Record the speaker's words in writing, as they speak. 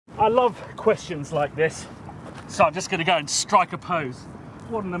I love questions like this. So I'm just going to go and strike a pose.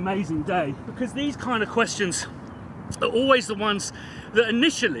 What an amazing day. Because these kind of questions are always the ones that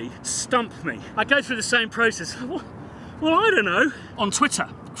initially stump me. I go through the same process. Well, I don't know. On Twitter,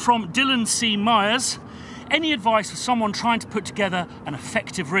 from Dylan C. Myers, any advice for someone trying to put together an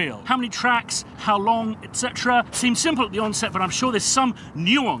effective reel? How many tracks, how long, etc. Seems simple at the onset, but I'm sure there's some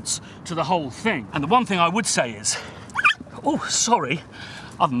nuance to the whole thing. And the one thing I would say is, oh, sorry,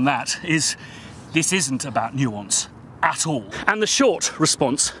 other than that, is this isn't about nuance at all. And the short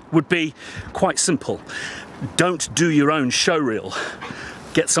response would be quite simple. Don't do your own show reel.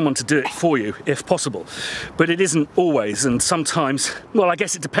 Get someone to do it for you, if possible. But it isn't always, and sometimes, well, I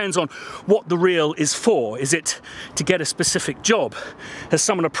guess it depends on what the reel is for. Is it to get a specific job? Has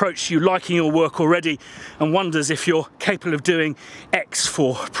someone approached you liking your work already and wonders if you're capable of doing X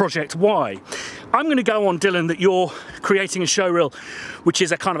for project Y? I'm going to go on, Dylan, that you're creating a show reel which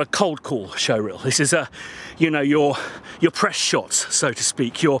is a kind of a cold call show reel. This is a, you know, your press shots, so to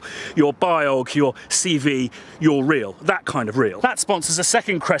speak, your biog, your CV, your reel, that kind of reel. That sponsors a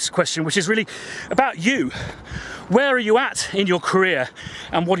second question, which is really about you. Where are you at in your career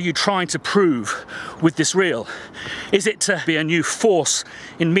and what are you trying to prove with this reel? Is it to be a new force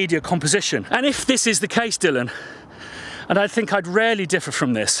in media composition? And if this is the case, Dylan, and I think I'd rarely differ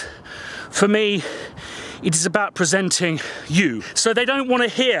from this, for me, it is about presenting you. So they don't want to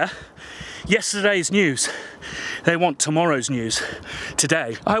hear yesterday's news. They want tomorrow's news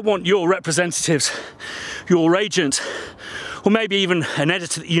today. I want your representatives, your agent, or maybe even an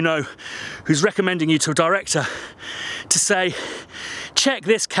editor that you know who's recommending you to a director to say, check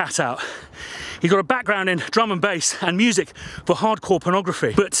this cat out. He's got a background in drum and bass and music for hardcore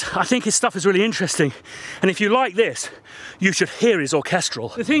pornography, but I think his stuff is really interesting. And if you like this, you should hear his orchestral.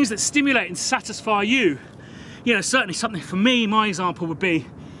 The things that stimulate and satisfy you, you know, certainly something for me, my example would be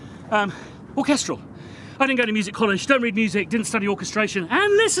orchestral. I didn't go to music college, don't read music, didn't study orchestration,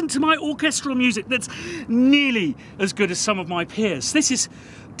 and listen to my orchestral music that's nearly as good as some of my peers. This is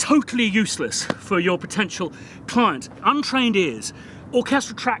totally useless for your potential client. Untrained ears.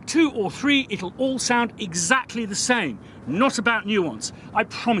 Orchestral track 2 or 3, it'll all sound exactly the same. Not about nuance, I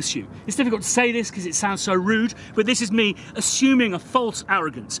promise you. It's difficult to say this because it sounds so rude, but this is me assuming a false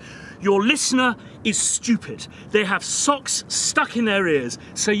arrogance. Your listener is stupid. They have socks stuck in their ears,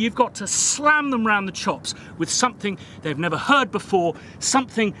 so you've got to slam them round the chops with something they've never heard before,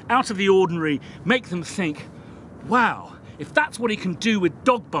 something out of the ordinary, make them think, wow, if that's what he can do with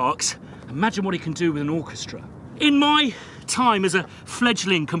dog barks, imagine what he can do with an orchestra. In my time as a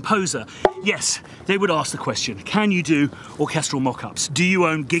fledgling composer, yes, they would ask the question, can you do orchestral mock-ups? Do you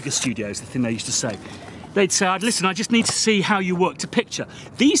own Giga Studios, the thing they used to say. They'd say, listen, I just need to see how you work to picture.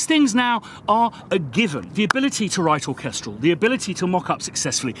 These things now are a given. The ability to write orchestral, the ability to mock up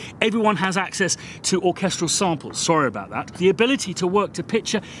successfully. Everyone has access to orchestral samples, sorry about that. The ability to work to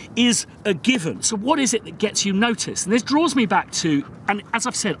picture is a given. So what is it that gets you noticed? And this draws me back to, and as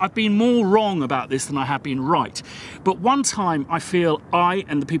I've said, I've been more wrong about this than I have been right. But one time I feel I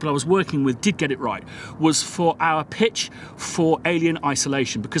and the people I was working with did get it right, was for our pitch for Alien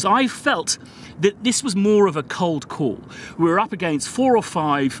Isolation, because I felt that this was more of a cold call. We were up against 4 or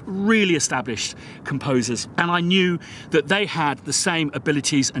 5 really established composers, and I knew that they had the same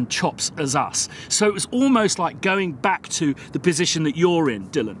abilities and chops as us. So it was almost like going back to the position that you're in,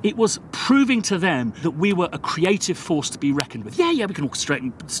 Dylan. It was proving to them that we were a creative force to be reckoned with. Yeah, we can orchestrate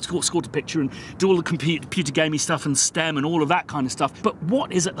and score to picture and do all the computer gamey stuff and STEM and all of that kind of stuff. But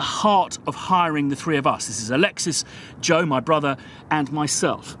what is at the heart of hiring the 3 of us? This is Alexis, Joe, my brother, and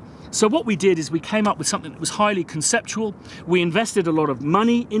myself. So what we did is we came up with something that was highly conceptual. We invested a lot of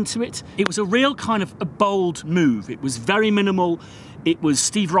money into it. It was a real kind of a bold move. It was very minimal. It was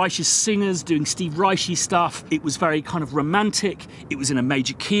Steve Reich's singers doing Steve Reichy stuff. It was very kind of romantic. It was in a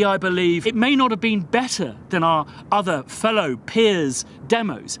major key, I believe. It may not have been better than our other fellow peers'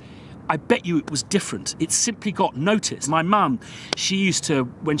 demos. I bet you it was different. It simply got noticed. My mum, she used to,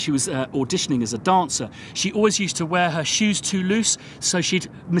 when she was auditioning as a dancer, she always used to wear her shoes too loose, so she'd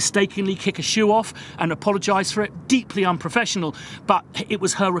mistakenly kick a shoe off and apologise for it. Deeply unprofessional, but it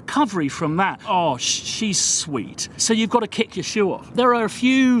was her recovery from that. Oh, she's sweet. So you've got to kick your shoe off. There are a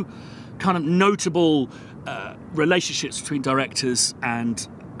few kind of notable relationships between directors and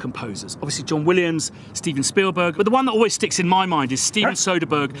composers. Obviously John Williams, Steven Spielberg, but the one that always sticks in my mind is Steven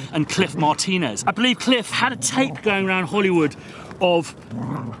Soderbergh and Cliff Martinez. I believe Cliff had a tape going around Hollywood of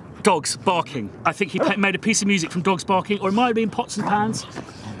dogs barking. I think he made a piece of music from dogs barking, or it might have been pots and pans,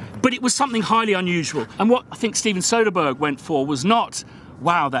 but it was something highly unusual. And what I think Steven Soderbergh went for was not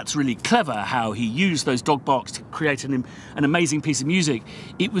wow, that's really clever how he used those dog barks to create an amazing piece of music.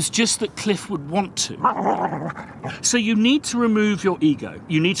 It was just that Cliff would want to. So you need to remove your ego.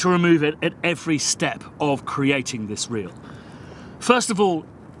 You need to remove it at every step of creating this reel. First of all,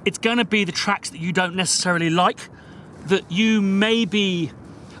 it's going to be the tracks that you don't necessarily like, that maybe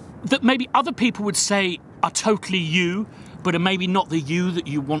other people would say are totally you, but are maybe not the you that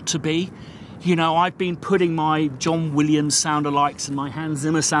you want to be. You know, I've been putting my John Williams sound-alikes and my Hans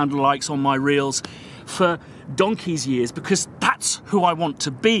Zimmer sound-alikes on my reels for donkey's years because that's who I want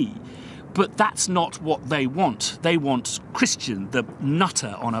to be. But that's not what they want. They want Christian, the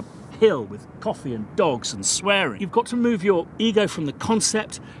nutter on a hill with coffee and dogs and swearing. You've got to remove your ego from the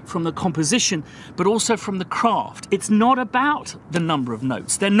concept, from the composition, but also from the craft. It's not about the number of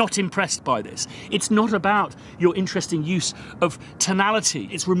notes. They're not impressed by this. It's not about your interesting use of tonality.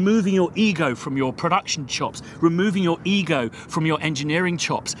 It's removing your ego from your production chops, removing your ego from your engineering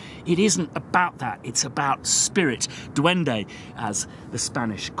chops. It isn't about that. It's about spirit, duende, as the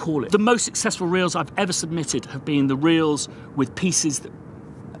Spanish call it. The most successful reels I've ever submitted have been the reels with pieces that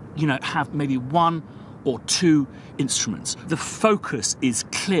have maybe one or two instruments. The focus is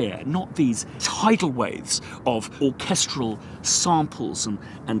clear, not these tidal waves of orchestral samples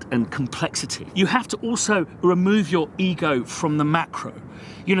and complexity. You have to also remove your ego from the macro.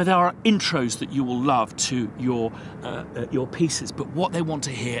 There are intros that you will love to your pieces, but what they want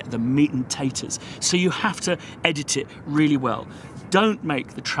to hear are the meat and taters. So you have to edit it really well. Don't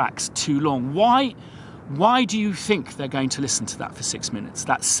make the tracks too long. Why do you think they're going to listen to that for 6 minutes?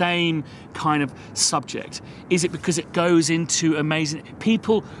 That same kind of subject. Is it because it goes into amazing...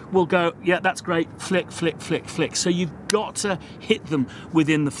 People will go, yeah, that's great, flick, flick, flick, flick. So you've got to hit them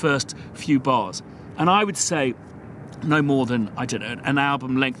within the first few bars. And I would say no more than, I don't know, an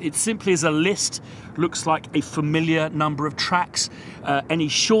album length. It simply is a list, looks like a familiar number of tracks. Any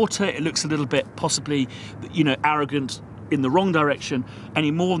shorter, it looks a little bit possibly, arrogant, in the wrong direction.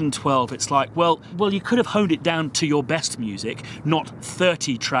 Any more than 12, it's like, well, you could have honed it down to your best music, not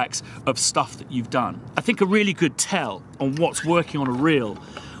 30 tracks of stuff that you've done. I think a really good tell on what's working on a reel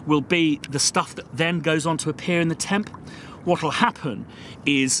will be the stuff that then goes on to appear in the temp. What will happen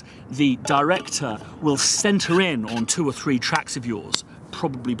is the director will center in on 2 or 3 tracks of yours,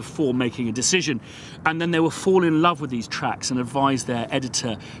 probably before making a decision, and then they will fall in love with these tracks and advise their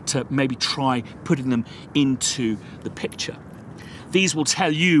editor to maybe try putting them into the picture. These will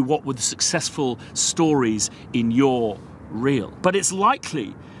tell you what were the successful stories in your reel. But it's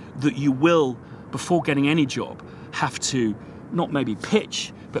likely that you will, before getting any job, have to not maybe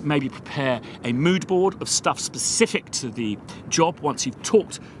pitch, but maybe prepare a mood board of stuff specific to the job once you've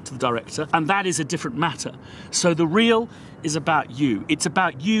talked to the director, and that is a different matter. So the reel is about you. It's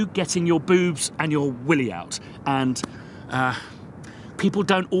about you getting your boobs and your willy out, and people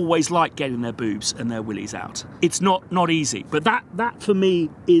don't always like getting their boobs and their willies out. It's not easy, but that for me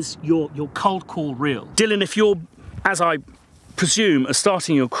is your cold call reel. Dylan, if you're, as I presume, are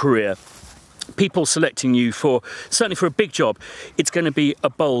starting your career, people selecting you certainly for a big job, it's going to be a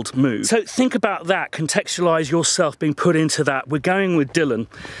bold move. So think about that, contextualize yourself being put into that. We're going with Dylan,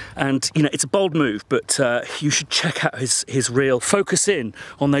 and it's a bold move, but you should check out his reel. Focus in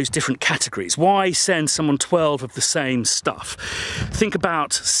on those different categories. Why send someone 12 of the same stuff? Think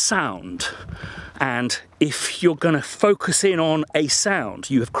about sound. And if you're going to focus in on a sound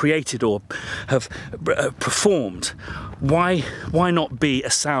you have created or have performed, why not be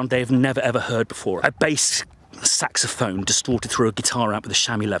a sound they've never ever heard before? A bass saxophone distorted through a guitar amp with a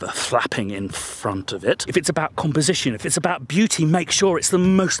chamois leather flapping in front of it. If it's about composition, if it's about beauty, make sure it's the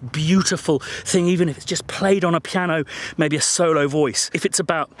most beautiful thing, even if it's just played on a piano, maybe a solo voice. If it's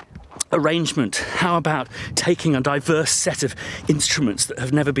about arrangement, how about taking a diverse set of instruments that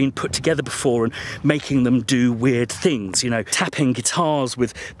have never been put together before and making them do weird things, tapping guitars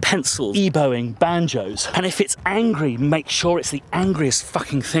with pencils, eboing banjos. And if it's angry, make sure it's the angriest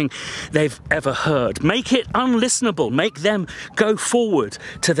fucking thing they've ever heard. Make it unlistenable, make them go forward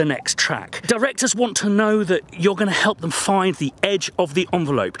to the next track. Directors want to know that you're going to help them find the edge of the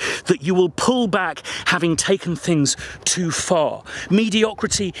envelope, that you will pull back having taken things too far.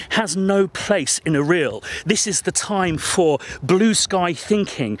 Mediocrity has no place in a reel. This is the time for blue sky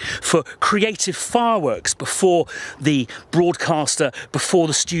thinking, for creative fireworks before the broadcaster, before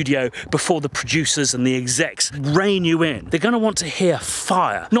the studio, before the producers and the execs rein you in. They're going to want to hear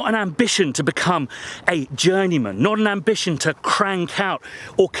fire, not an ambition to become a journeyman, not an ambition to crank out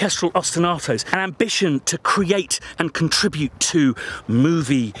orchestral ostinatos, an ambition to create and contribute to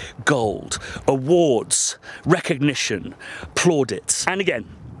movie gold, awards, recognition, plaudits. And again,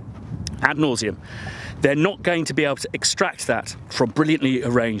 ad nauseum, they're not going to be able to extract that from brilliantly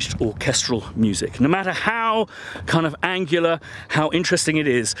arranged orchestral music. No matter how kind of angular, how interesting it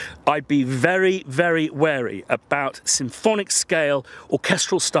is, I'd be very, very wary about symphonic scale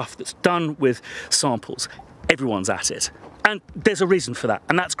orchestral stuff that's done with samples. Everyone's at it. And there's a reason for that,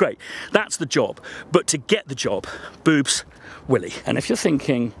 and that's great. That's the job. But to get the job, boobs, Willie. And if you're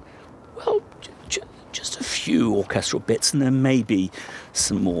thinking, well, just a few orchestral bits and there may be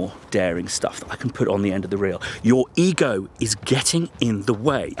some more daring stuff that I can put on the end of the reel, your ego is getting in the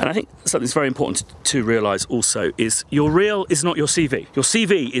way. And I think something that's very important to realise also is your reel is not your CV. Your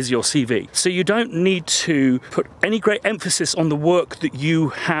CV is your CV. So you don't need to put any great emphasis on the work that you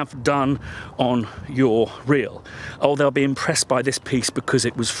have done on your reel. Oh, they'll be impressed by this piece because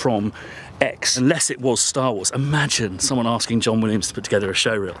it was from X, unless it was Star Wars. Imagine someone asking John Williams to put together a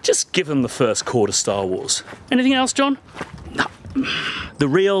show reel. Just give them the first chord of Star Wars. Anything else, John? No. The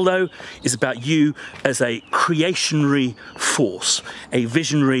reel, though, is about you as a creationary force, a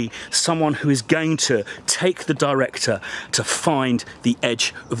visionary, someone who is going to take the director to find the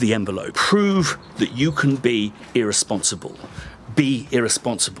edge of the envelope. Prove that you can be irresponsible. Be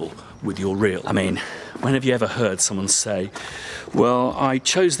irresponsible with your reel. I mean, when have you ever heard someone say, well, I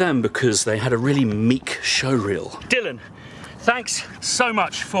chose them because they had a really meek show reel? Dylan, thanks so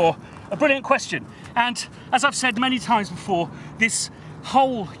much for a brilliant question. And as I've said many times before, this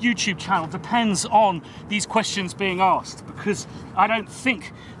whole YouTube channel depends on these questions being asked, because I don't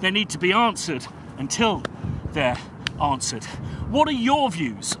think they need to be answered until they're answered. What are your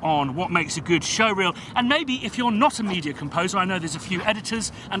views on what makes a good show reel? And maybe if you're not a media composer, I know there's a few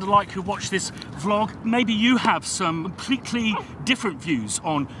editors and the like who watch this vlog, maybe you have some completely different views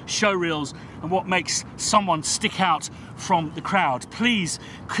on show reels and what makes someone stick out from the crowd. Please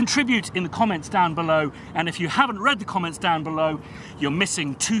contribute in the comments down below, and if you haven't read the comments down below, you're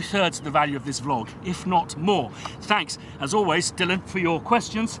missing 2/3 of the value of this vlog, if not more. Thanks, as always, Dylan, for your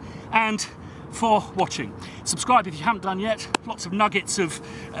questions and for watching. Subscribe if you haven't done yet. Lots of nuggets of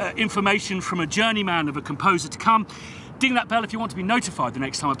information from a journeyman of a composer to come. Ding that bell if you want to be notified the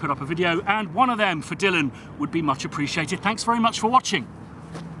next time I put up a video, and one of them for Dylan would be much appreciated. Thanks very much for watching.